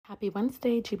Happy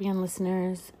Wednesday, GBN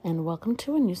listeners, and welcome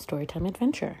to a new Storytime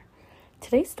adventure.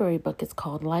 Today's storybook is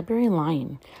called Library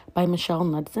Lion by Michelle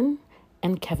Knudsen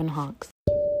and Kevin Hawkes.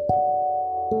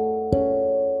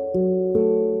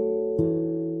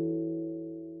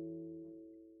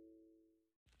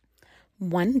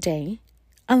 One day,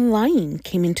 a lion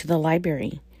came into the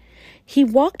library. He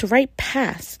walked right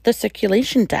past the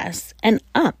circulation desk and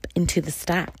up into the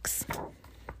stacks.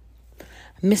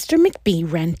 Mr.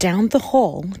 McBee ran down the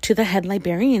hall to the head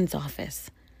librarian's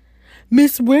office.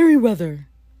 "Miss Merriweather,"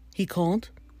 he called.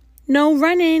 "No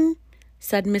running,"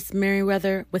 said Miss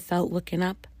Merriweather without looking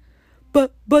up.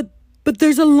 But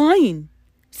there's a lion,"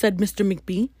 said Mr.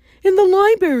 McBee, "in the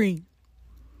library."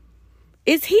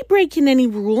 "Is he breaking any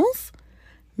rules?"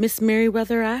 Miss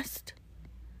Merriweather asked.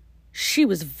 She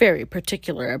was very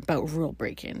particular about rule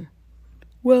breaking.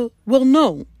 Well,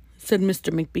 no," said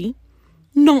Mr. McBee.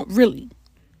 "Not really."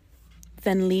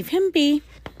 "Then leave him be."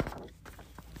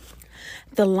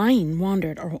 The lion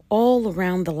wandered all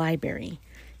around the library.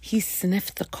 He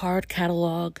sniffed the card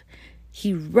catalog.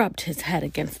 He rubbed his head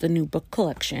against the new book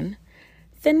collection.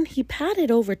 Then he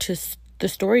padded over to the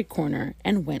story corner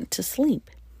and went to sleep.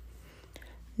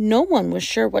 No one was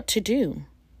sure what to do.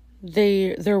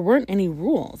 There weren't any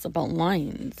rules about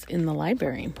lions in the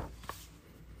library.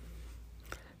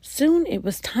 Soon it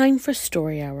was time for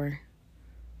story hour.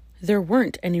 There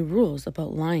weren't any rules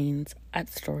about lions at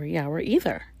story hour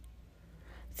either.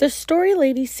 The story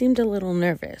lady seemed a little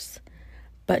nervous,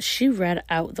 but she read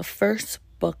out the first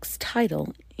book's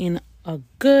title in a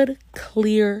good,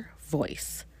 clear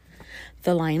voice.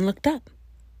 The lion looked up.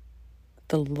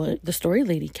 The story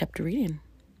lady kept reading.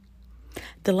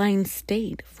 The lion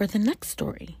stayed for the next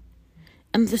story,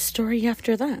 and the story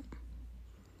after that.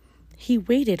 He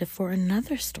waited for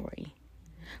another story,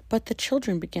 but the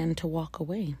children began to walk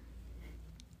away.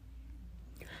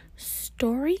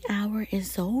 "Story hour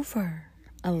is over,"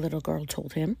 a little girl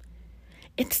told him.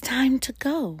 "It's time to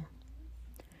go."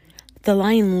 The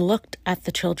lion looked at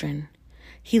the children.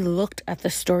 He looked at the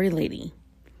story lady.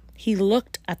 He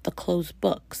looked at the closed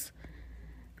books.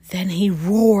 Then he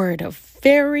roared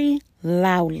very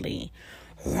loudly.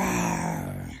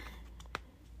 Roar.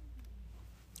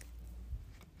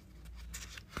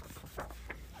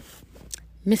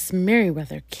 Miss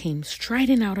Merriweather came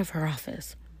striding out of her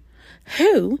office.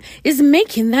 "Who is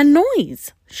making that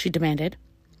noise?" she demanded.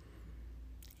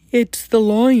 "It's the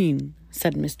lion,"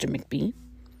 said Mr. McBee.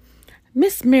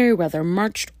 Miss Merriweather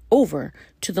marched over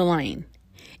to the lion.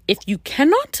 "If you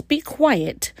cannot be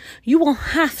quiet, you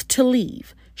will have to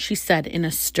leave," she said in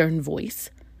a stern voice.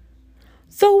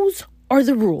 "Those are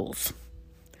the rules."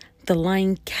 The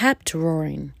lion kept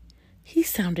roaring. He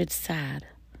sounded sad.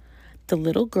 The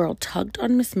little girl tugged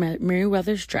on Miss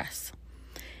Merriweather's dress.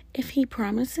 "If he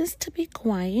promises to be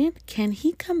quiet, can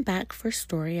he come back for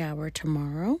story hour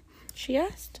tomorrow?" she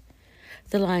asked.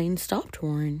 The lion stopped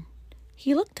roaring.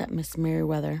 He looked at Miss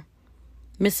Merriweather.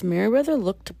 Miss Merriweather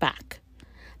looked back.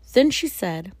 Then she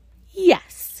said,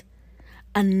 "Yes,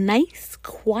 a nice,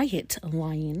 quiet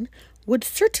lion would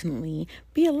certainly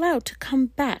be allowed to come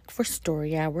back for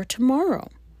story hour tomorrow."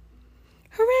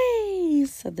 "Hooray!"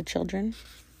 said the children.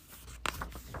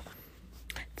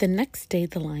 The next day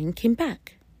the lion came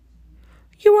back.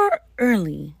 "You are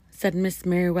early," said Miss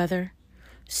Merriweather.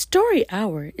 "Story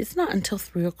hour is not until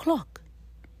 3:00.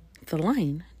 The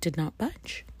lion did not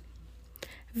budge.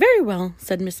 "Very well,"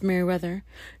 said Miss Merriweather.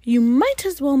 "You might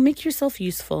as well make yourself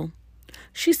useful."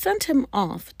 She sent him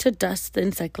off to dust the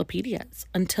encyclopedias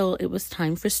until it was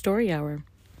time for story hour.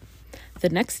 The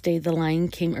next day the lion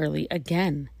came early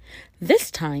again. This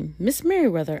time Miss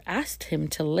Merriweather asked him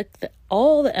to lick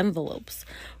all the envelopes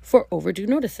for overdue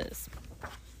notices.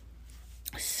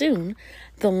 Soon,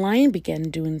 the lion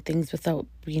began doing things without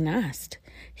being asked.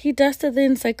 He dusted the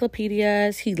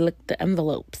encyclopedias, he licked the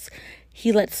envelopes.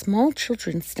 He let small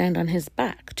children stand on his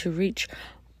back to reach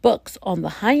books on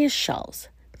the highest shelves.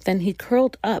 Then he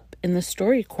curled up in the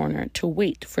story corner to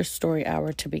wait for story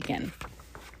hour to begin.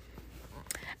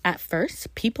 At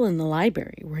first, people in the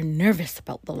library were nervous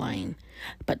about the lion,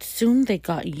 but soon they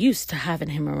got used to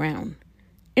having him around.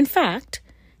 In fact,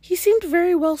 he seemed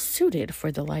very well suited for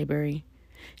the library.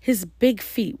 His big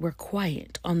feet were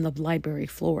quiet on the library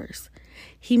floors.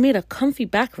 He made a comfy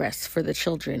backrest for the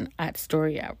children at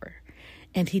story hour,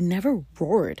 and he never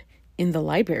roared in the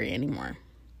library anymore.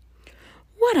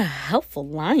 "What a helpful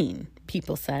lion,"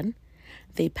 people said.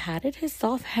 They patted his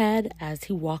soft head as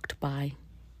he walked by.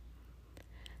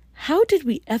 "How did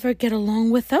we ever get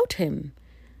along without him?"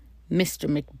 Mr.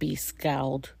 McBee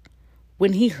scowled.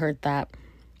 When he heard that,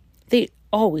 they'd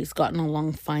always gotten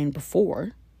along fine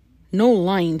before. No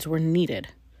lions were needed.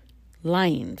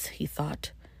 Lions, he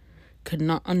thought, could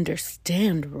not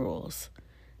understand rules.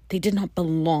 They did not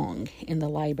belong in the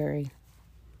library.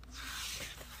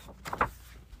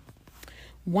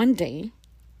 One day,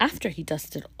 after he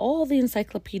dusted all the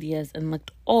encyclopedias and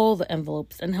licked all the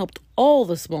envelopes and helped all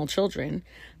the small children,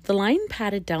 the lion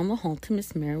padded down the hall to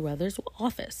Miss Merriweather's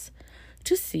office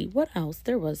to see what else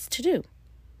there was to do.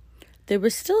 There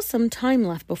was still some time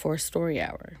left before story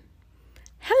hour.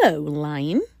 "Hello,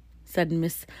 Lion," said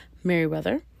Miss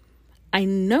Merriweather. "I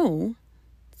know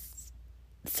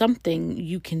something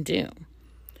you can do.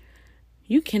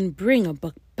 You can bring a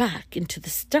book back into the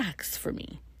stacks for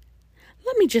me.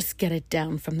 Let me just get it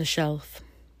down from the shelf."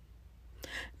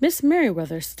 Miss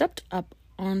Merriweather stepped up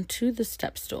onto the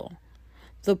step stool.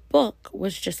 The book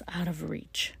was just out of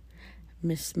reach.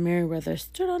 Miss Merriweather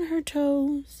stood on her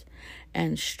toes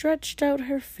and stretched out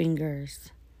her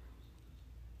fingers.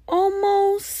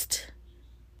 "Almost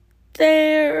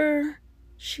there,"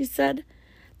 she said.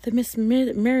 The Miss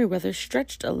Merriweather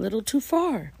stretched a little too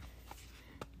far.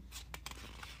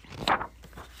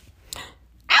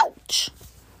 "Ouch!"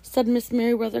 said Miss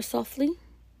Merriweather softly.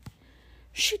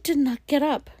 She did not get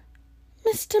up.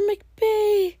 "Mr.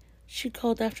 McBee," she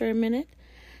called after a minute.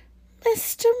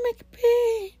 "Mr.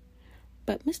 McBee."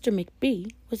 But Mr.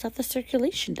 McBee was at the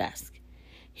circulation desk.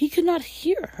 He could not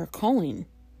hear her calling.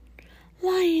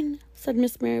 "Lion," said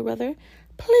Miss Merriweather,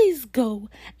 "please go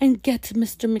and get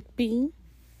Mr. McBee."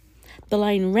 The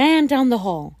lion ran down the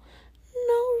hall.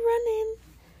 "No running,"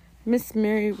 Miss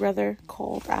Merriweather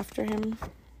called after him.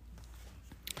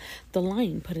 The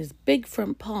lion put his big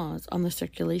front paws on the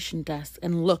circulation desk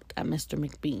and looked at Mr.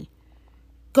 McBee.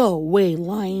 "Go away,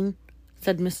 lion,"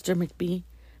 said Mr. McBee.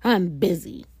 "I'm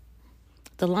busy."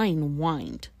 The lion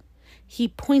whined. He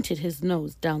pointed his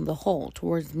nose down the hall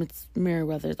towards Miss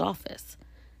Merriweather's office.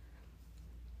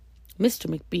 Mr.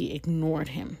 McBee ignored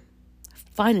him.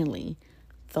 Finally,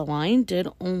 the lion did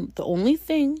the only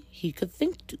thing he could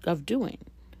think of doing.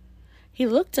 He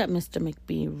looked at Mr.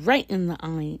 McBee right in the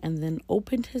eye and then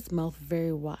opened his mouth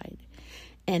very wide.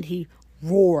 And he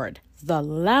roared the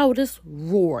loudest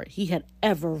roar he had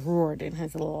ever roared in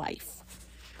his life.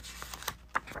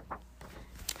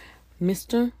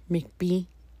 Mr. McBee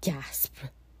gasped.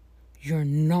 "You're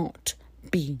not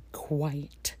being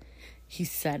quiet," he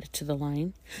said to the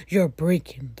lion. "You're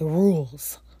breaking the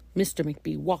rules." Mr.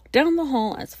 McBee walked down the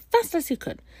hall as fast as he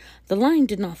could. The lion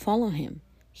did not follow him.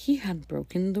 He had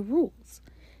broken the rules.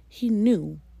 He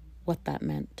knew what that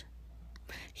meant.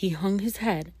 He hung his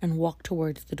head and walked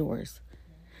towards the doors.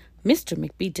 Mr.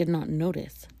 McBee did not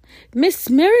notice. "Miss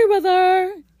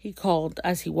Merriweather," he called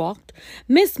as he walked.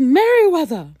 "Miss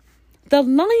Merriweather, the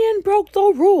lion broke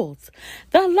the rules.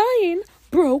 The lion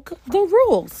broke the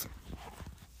rules."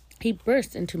 He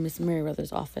burst into Miss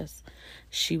Merriweather's office.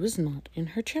 She was not in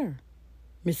her chair.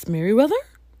 "Miss Merriweather?"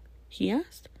 he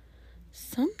asked.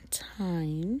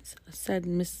 "Sometimes," said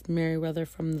Miss Merriweather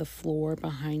from the floor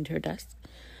behind her desk,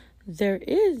 "there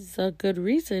is a good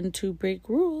reason to break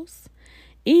rules,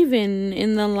 even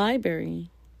in the library.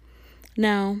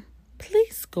 Now,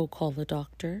 please go call the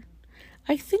doctor.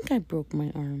 I think I broke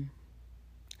my arm."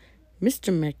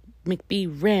 Mr. McBee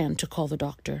ran to call the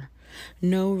doctor.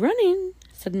 "No running,"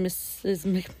 said Miss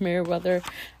Merriweather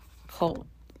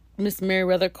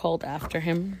called after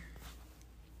him.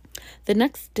 The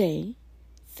next day,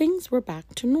 things were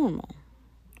back to normal.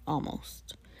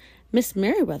 Almost. Miss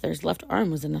Merriweather's left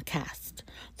arm was in a cast.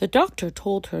 The doctor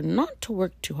told her not to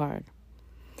work too hard.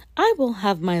 "I will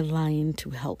have my lion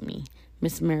to help me,"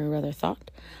 Miss Merriweather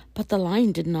thought. But the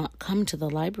lion did not come to the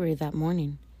library that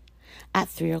morning. At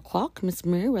 3:00, Miss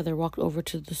Merriweather walked over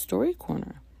to the story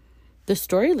corner. The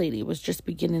story lady was just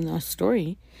beginning a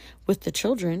story with the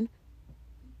children.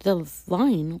 The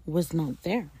lion was not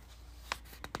there.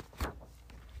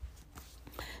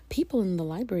 People in the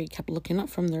library kept looking up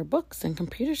from their books and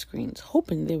computer screens,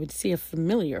 hoping they would see a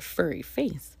familiar furry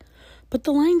face. But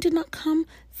the lion did not come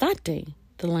that day.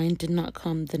 The lion did not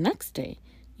come the next day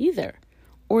either,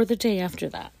 or the day after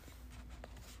that.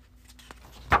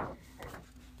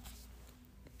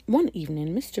 One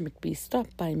evening, Mr. McBee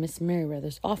stopped by Miss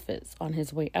Merriweather's office on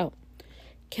his way out.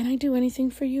 "Can I do anything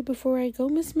for you before I go,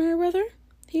 Miss Merriweather?"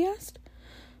 he asked.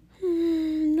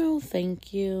 "No,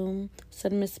 thank you,"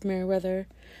 said Miss Merriweather.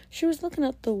 She was looking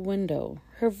out the window.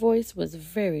 Her voice was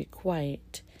very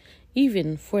quiet,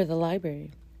 even for the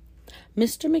library.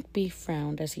 Mr. McBee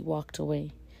frowned as he walked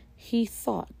away. He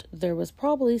thought there was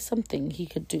probably something he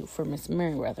could do for Miss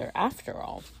Merriweather after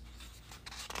all.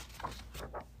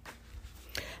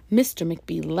 Mr.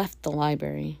 McBee left the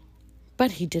library,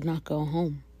 but he did not go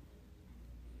home.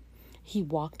 He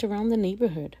walked around the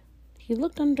neighborhood. He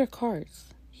looked under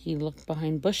cars. He looked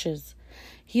behind bushes.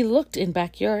 He looked in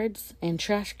backyards and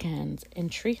trash cans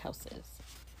and tree houses.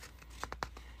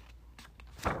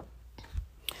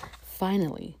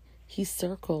 Finally, he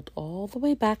circled all the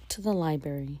way back to the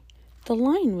library. The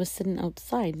lion was sitting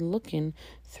outside looking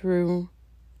through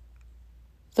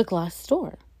the glass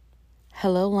door.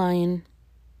 "Hello, Lion,"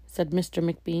 said Mr.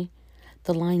 McBee.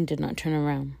 The lion did not turn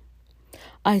around.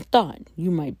 "I thought you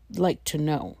might like to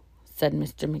know," said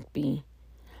Mr. McBee.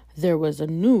 "There was a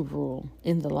new rule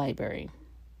in the library.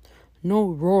 No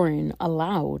roaring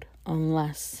aloud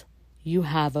unless you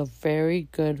have a very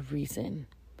good reason.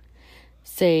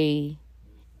 Say,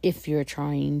 if you're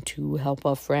trying to help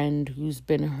a friend who's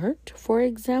been hurt, for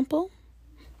example."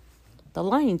 The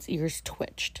lion's ears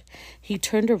twitched. He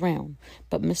turned around,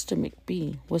 but Mr.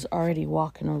 McBee was already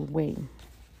walking away.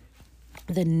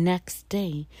 The next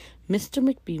day, Mr.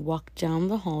 McBee walked down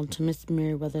the hall to Miss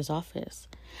Merriweather's office.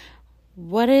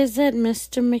 "What is it,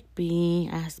 Mr.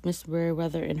 McBee?" asked Miss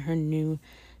Merriweather in her new,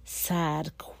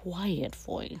 sad, quiet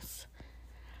voice.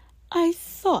 "I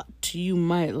thought you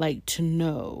might like to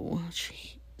know,"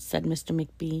 said Mr.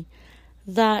 McBee,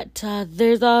 "that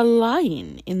there's a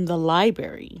lion in the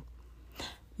library."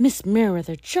 Miss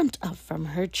Merriweather jumped up from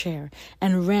her chair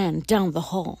and ran down the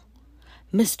hall.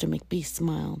 Mr. McBee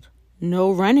smiled.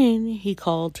 "No running," he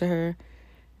called to her.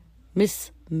 Miss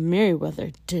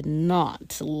Merriweather did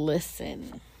not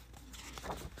listen.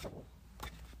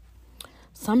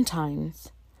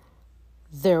 Sometimes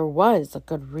there was a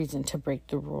good reason to break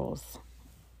the rules,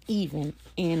 even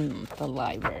in the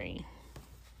library.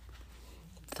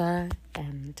 The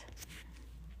end.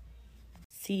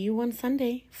 See you on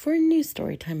Sunday for a new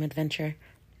Storytime adventure.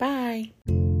 Bye.